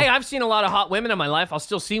 No? Hey, I've seen a lot of hot women in my life. I'll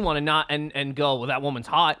still see one and go, well, that woman's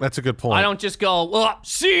hot. That's a good point. I don't just go, well, I've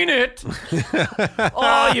seen it.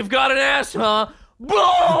 Oh, you've got an ass, huh?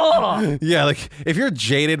 Blah! Yeah, like if you're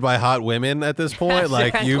jaded by hot women at this point,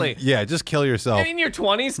 Exactly. just kill yourself. In your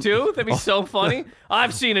 20s, too? That'd be so funny.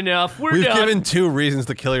 I've seen enough. We've done. given 2 reasons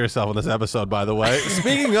to kill yourself in this episode, by the way.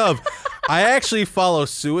 Speaking of, I actually follow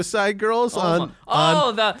Suicide Girls on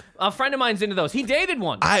a friend of mine's into those. He dated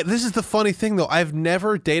one. This is the funny thing, though. I've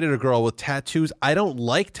never dated a girl with tattoos. I don't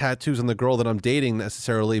like tattoos on the girl that I'm dating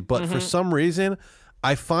necessarily, but for some reason,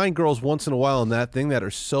 I find girls once in a while in that thing that are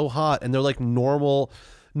so hot, and they're like normal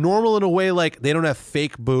in a way, like they don't have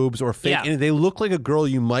fake boobs or fake. Yeah. They look like a girl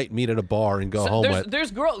you might meet at a bar and go home with.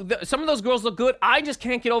 There's some of those girls look good. I just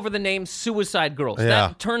can't get over the name Suicide Girls. Yeah.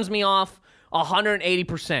 That turns me off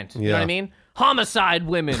 180%. You know what I mean? Homicide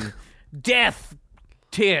women, death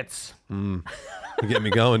tits. You get me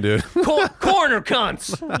going, dude. Corner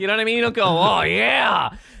cunts. You know what I mean? You don't go, oh, yeah.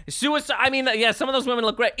 Suicide. I mean, yeah, some of those women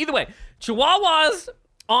look great. Either way, Chihuahuas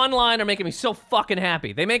online are making me so fucking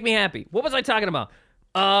happy. They make me happy. What was I talking about?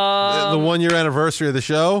 The 1-year anniversary of the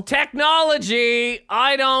show. Technology.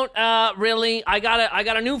 I don't really. I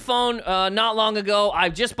got a new phone not long ago. I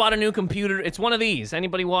just bought a new computer. It's one of these.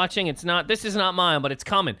 Anybody watching? It's not. This is not mine, but it's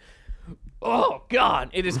coming. Oh, God,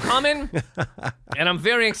 it is coming, and I'm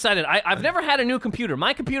very excited. I've never had a new computer.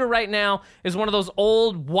 My computer right now is one of those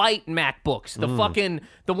old white MacBooks,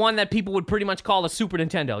 the one that people would pretty much call a Super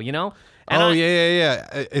Nintendo, you know? And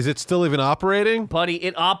yeah. Is it still even operating? Buddy,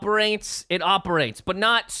 it operates, but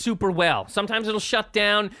not super well. Sometimes it'll shut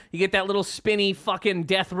down. You get that little spinny fucking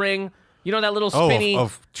death ring. You know that little spinny...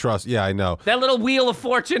 of trust. Yeah, I know. That little Wheel of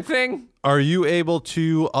Fortune thing? Are you able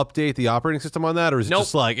to update the operating system on that, or is it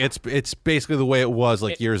just like it's basically the way it was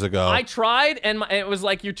years ago? I tried, and it was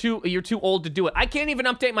like you're too old to do it. I can't even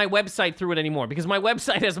update my website through it anymore because my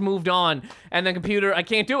website has moved on, and the computer I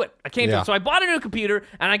can't do it. Do it. So I bought a new computer,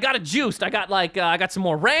 and I got it juiced. I got I got some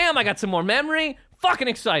more RAM, I got some more memory. Fucking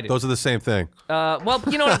excited. Those are the same thing. Well,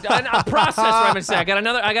 you know, a processor. I'm gonna say I got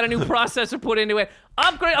a new processor put into it.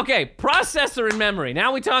 Upgrade. Okay, processor and memory.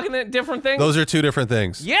 Now we talking different things. Those are 2 different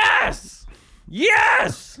things. Yes,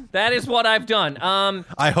 that is what I've done.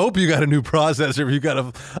 I hope you got a new processor if you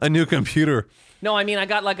got a new computer. No, I mean I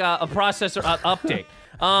got like a processor update.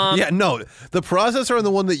 The processor on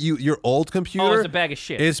the one that your old computer it's a bag of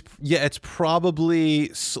shit. It's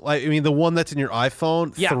probably, I mean, the one that's in your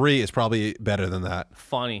iPhone 3 is probably better than that.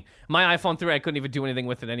 Funny. My iPhone 3, I couldn't even do anything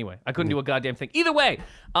with it anyway. I couldn't do a goddamn thing. Either way,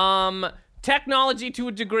 technology to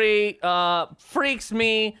a degree freaks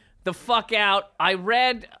me the fuck out. I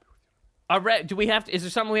read, is there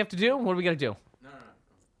something we have to do? What are we going to do? No.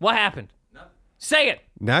 What happened? Nothing. Say it.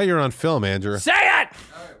 Now you're on film, Andrew. Say it. All right,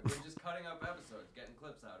 we're just cutting up episodes, getting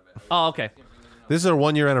clips out of it. Oh, okay. This is our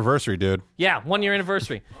 1-year anniversary, dude. Yeah, 1-year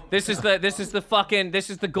anniversary. This is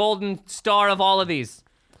the golden star of all of these.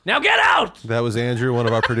 Now get out! That was Andrew, one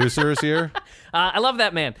of our producers here. I love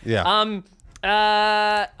that man. Yeah.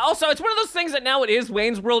 Also, it's one of those things that now it is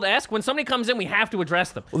Wayne's World-esque. When somebody comes in, we have to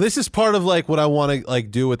address them. Well, this is part of what I want to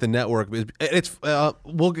do with the network. It's I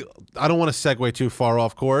don't want to segue too far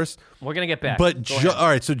off course. We're gonna get back. But all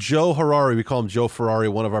right, so Joe Harari, we call him Joe Ferrari,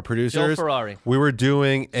 one of our producers. Joe Ferrari. We were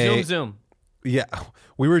doing Zoom. Yeah,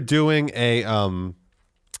 we were doing a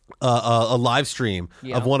live stream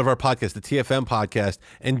of one of our podcasts, the TFM podcast,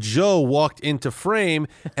 and Joe walked into frame,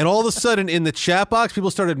 and all of a sudden in the chat box, people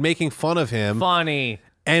started making fun of him. Funny.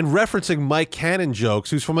 And referencing Mike Cannon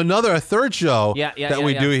jokes, who's from a third show that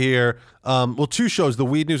we do here. 2 shows, The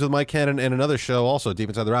Weed News with Mike Cannon, and another show also, Deep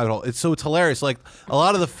Inside the Rabbit Hole. It's hilarious. Like, a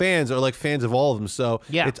lot of the fans are fans of all of them. So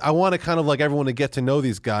I want to kind of everyone to get to know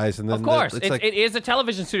these guys. And then of course, it is a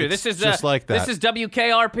television studio. This is just like that. This is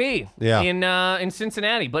WKRP in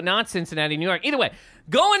Cincinnati, but not Cincinnati, New York. Either way.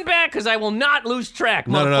 Going back, because I will not lose track,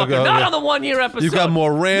 motherfucker. Not on the 1-year episode. You got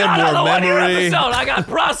more RAM, not more on the memory. 1-year episode. I got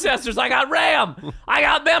processors. I got RAM. I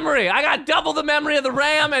got memory. I got double the memory of the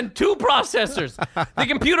RAM and 2 processors. The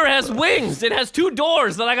computer has wings. It has 2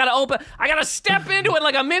 doors that I got to open. I got to step into it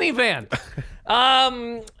like a minivan.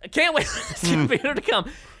 Can't wait for this computer to come.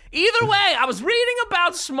 Either way, I was reading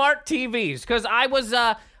about smart TVs because I was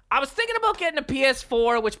thinking about getting a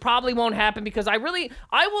PS4, which probably won't happen because I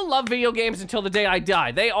will love video games until the day I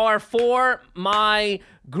die. They are for my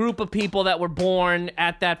group of people that were born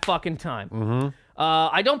at that fucking time. Mm-hmm.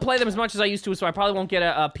 I don't play them as much as I used to, so I probably won't get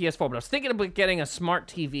a PS4, but I was thinking about getting a smart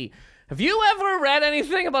TV. Have you ever read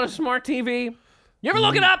anything about a smart TV? You ever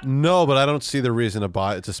look it up? No, but I don't see the reason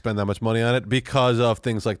to spend that much money on it because of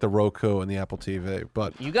things like the Roku and the Apple TV.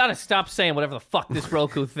 But You gotta stop saying whatever the fuck this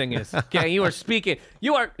Roku thing is. Okay, you are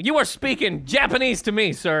speaking Japanese to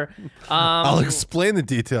me, sir. I'll explain the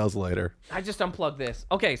details later. I just unplugged this.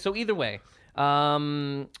 Okay, so either way, what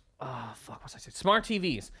was I saying? Smart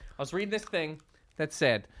TVs. I was reading this thing that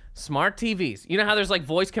said smart TVs. You know how there's like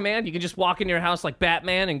voice command? You can just walk into your house like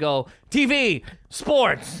Batman and go TV,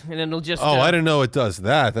 sports, and it'll just. Oh, I didn't know it does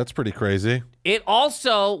that. That's pretty crazy. It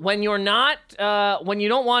also, when you're not, when you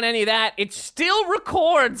don't want any of that, it still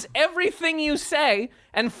records everything you say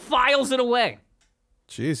and files it away.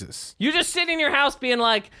 Jesus. You just sit in your house being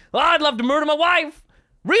like, oh, I'd love to murder my wife.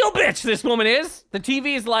 Real bitch this woman is. The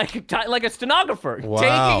TV is like a stenographer, Wow.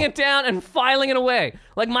 taking it down and filing it away.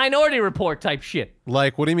 Like Minority Report type shit.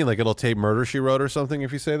 Like, what do you mean? Like it'll tape Murder, She Wrote or something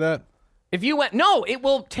if you say that? If you went, no, it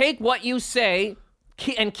will take what you say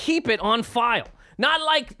and keep it on file. Not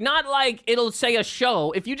like it'll say a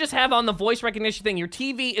show. If you just have on the voice recognition thing, your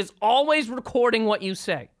TV is always recording what you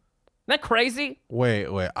say. Isn't that crazy? Wait,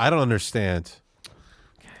 I don't understand.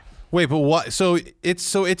 Wait, but what? So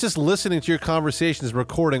it's just listening to your conversations,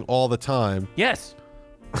 recording all the time. Yes.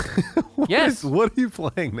 Yes. What are you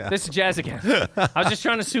playing now? This is jazz again. I was just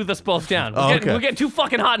trying to soothe us both down. Okay. We're getting too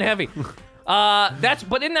fucking hot and heavy.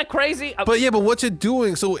 But isn't that crazy? But what's it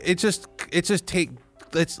doing? So it's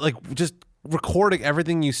like just recording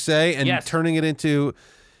everything you say and Yes. turning it into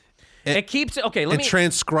It keeps it. Okay, and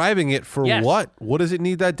transcribing it for Yes. what? What does it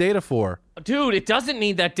need that data for? Dude, it doesn't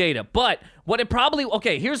need that data. But what it probably.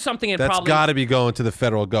 Okay, here's something That's got to be going to the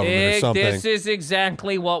federal government or something. This is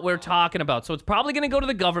exactly what we're talking about. So it's probably going to go to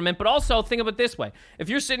the government, but also think of it this way. If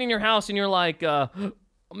you're sitting in your house and you're like,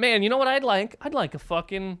 man, you know what I'd like? I'd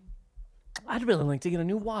really like to get a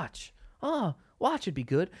new watch. Oh, watch would be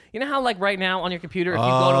good. You know how like right now on your computer, if you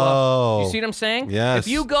go to you see what I'm saying? Yes.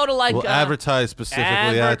 If you go to like we'll advertise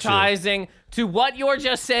specifically advertising to what you're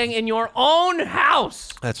just saying in your own house.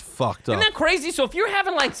 That's fucked up. Isn't that crazy? So if you're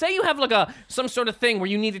having like, say you have like some sort of thing where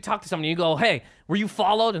you need to talk to someone, you go, hey, were you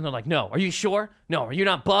followed? And they're like, no. Are you sure? No. Are you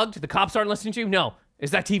not bugged? The cops aren't listening to you? No.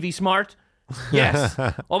 Is that TV smart? Yes.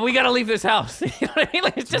 Well, we got to leave this house. You know what I mean?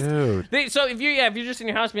 Like, it's just. Dude. So if you're just in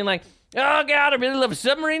your house being like, oh God, I really love a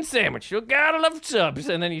submarine sandwich. Oh God, I love subs.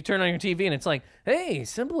 And then you turn on your TV and it's like, hey,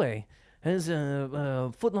 Subway has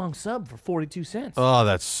a foot-long sub for 42 cents. Oh,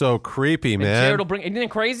 that's so creepy, man. Jared will bring. Isn't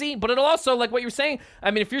it crazy? But it'll also, like what you were saying,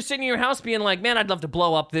 I mean, if you're sitting in your house being like, man, I'd love to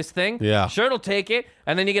blow up this thing. Yeah. Sure, it'll take it.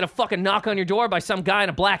 And then you get a fucking knock on your door by some guy in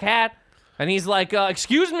a black hat. And he's like,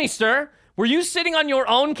 excuse me, sir. Were you sitting on your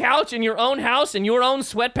own couch in your own house in your own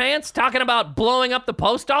sweatpants talking about blowing up the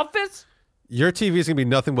post office? Your TV is going to be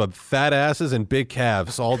nothing but fat asses and big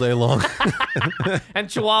calves all day long. And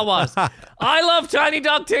chihuahuas. I love Tiny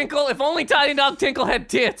Dog Tinkle. If only Tiny Dog Tinkle had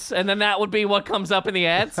tits, and then that would be what comes up in the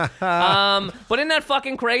ads. But isn't that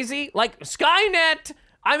fucking crazy? Like Skynet.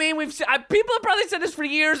 I mean, people have probably said this for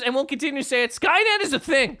years, and we'll continue to say it. Skynet is a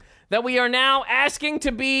thing that we are now asking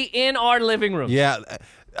to be in our living room. Yeah.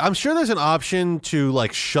 I'm sure there's an option to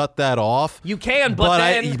like shut that off. You can,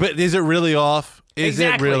 but is it really off? Is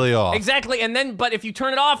it really off? Exactly. And then, but if you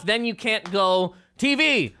turn it off, then you can't go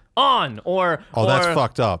TV on or. Oh, that's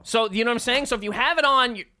fucked up. So, you know what I'm saying? So if you have it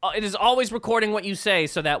on, it is always recording what you say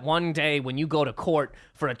so that one day when you go to court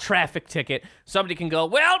for a traffic ticket, somebody can go,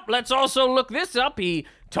 well, let's also look this up. He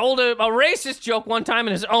told a racist joke one time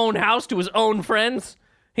in his own house to his own friends.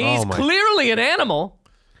 He's clearly an animal.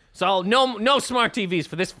 So no smart TVs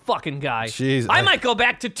for this fucking guy. Jeez, I might go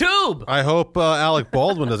back to Tube. I hope Alec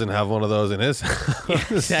Baldwin doesn't have one of those in his house. Yeah,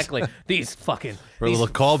 exactly. These fucking For a little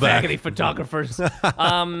callback. faggoty photographers. That's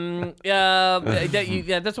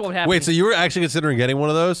what would happen. Wait, so you were actually considering getting one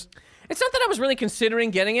of those? It's not that I was really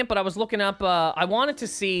considering getting it, but I was looking up. I wanted to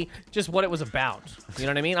see just what it was about. You know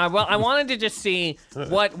what I mean? I wanted to just see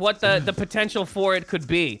what the potential for it could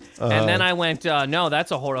be. And then I went, no,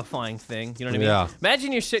 that's a horrifying thing. You know what I mean? Yeah.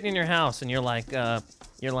 Imagine you're sitting in your house and you're like,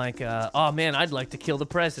 oh man, I'd like to kill the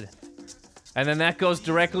president. And then that goes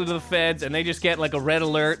directly to the feds, and they just get like a red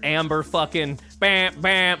alert, amber fucking bam,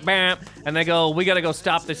 bam, bam, and they go, we gotta go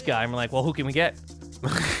stop this guy. And we're like, well, who can we get?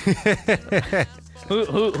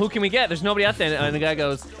 Who can we get? There's nobody out there. And the guy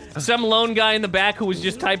goes, some lone guy in the back who was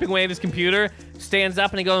just typing away at his computer stands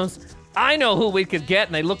up and he goes, I know who we could get.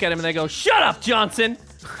 And they look at him and they go, shut up, Johnson.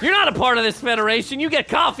 You're not a part of this federation. You get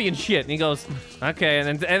coffee and shit. And he goes, okay.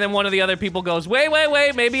 And then one of the other people goes, wait.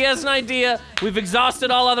 Maybe he has an idea. We've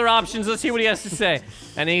exhausted all other options. Let's hear what he has to say.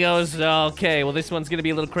 And he goes, okay, well, this one's going to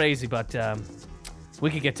be a little crazy, but we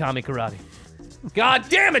could get Tommy Karate. God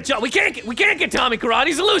damn it, John. We can't get Tommy Karate.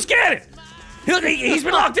 He's a loose cannon. He's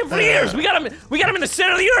been locked in for years. We got him in the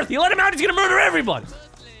center of the earth. You let him out, he's gonna murder everybody.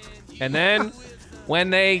 And then when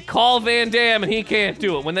they call Van Damme and he can't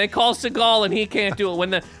do it, when they call Seagal and he can't do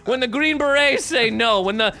it, when the Green Berets say no,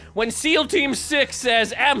 when SEAL Team 6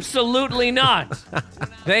 says absolutely not,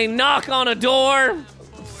 they knock on a door.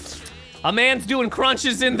 A man's doing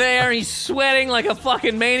crunches in there. He's sweating like a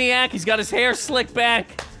fucking maniac. He's got his hair slicked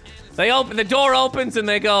back. The door opens and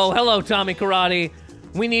they go, "Hello, Tommy Karate.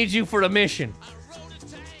 We need you for a mission."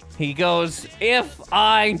 He goes, "If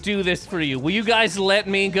I do this for you, will you guys let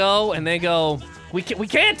me go?" And they go, We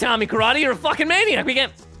can't, Tommy Karate. You're a fucking maniac. We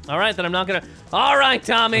can't." "All right, then I'm not gonna." "All right,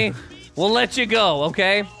 Tommy. We'll let you go,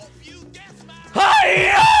 okay?"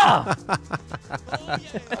 Hi-ya!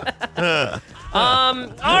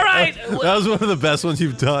 All right. That was one of the best ones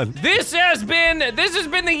you've done. This has been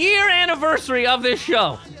the year anniversary of this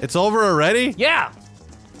show. It's over already? Yeah.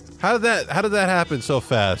 How did that happen so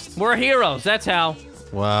fast? We're heroes. That's how.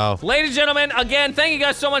 Wow. Ladies and gentlemen, again, thank you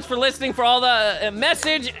guys so much for listening, for all the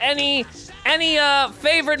message, any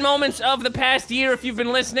favorite moments of the past year if you've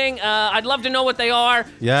been listening. I'd love to know what they are.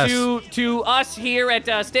 Yes. To us here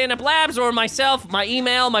at Stand Up Labs, or myself, my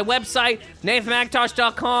email, my website,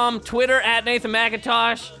 NathanMcintosh.com, Twitter at Nathan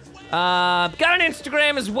McIntosh. Got an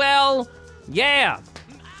Instagram as well. Yeah.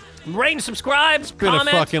 Rate and subscribe, comment.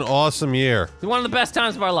 Been a fucking awesome year. One of the best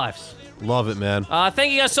times of our lives. Love it, man.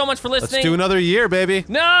 Thank you guys so much for listening. Let's do another year, baby.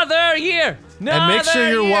 Another year. And make sure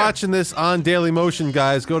you're watching this on Daily Motion,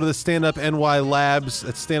 guys. Go to the Stand Up NY Labs,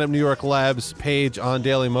 that's Stand Up New York Labs page on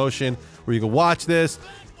Daily Motion, where you can watch this,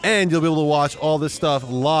 and you'll be able to watch all this stuff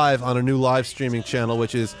live on a new live streaming channel,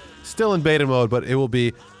 which is still in beta mode, but it will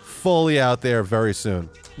be fully out there very soon.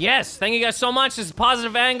 Yes, thank you guys so much. This is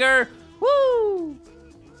Positive Anger. Woo!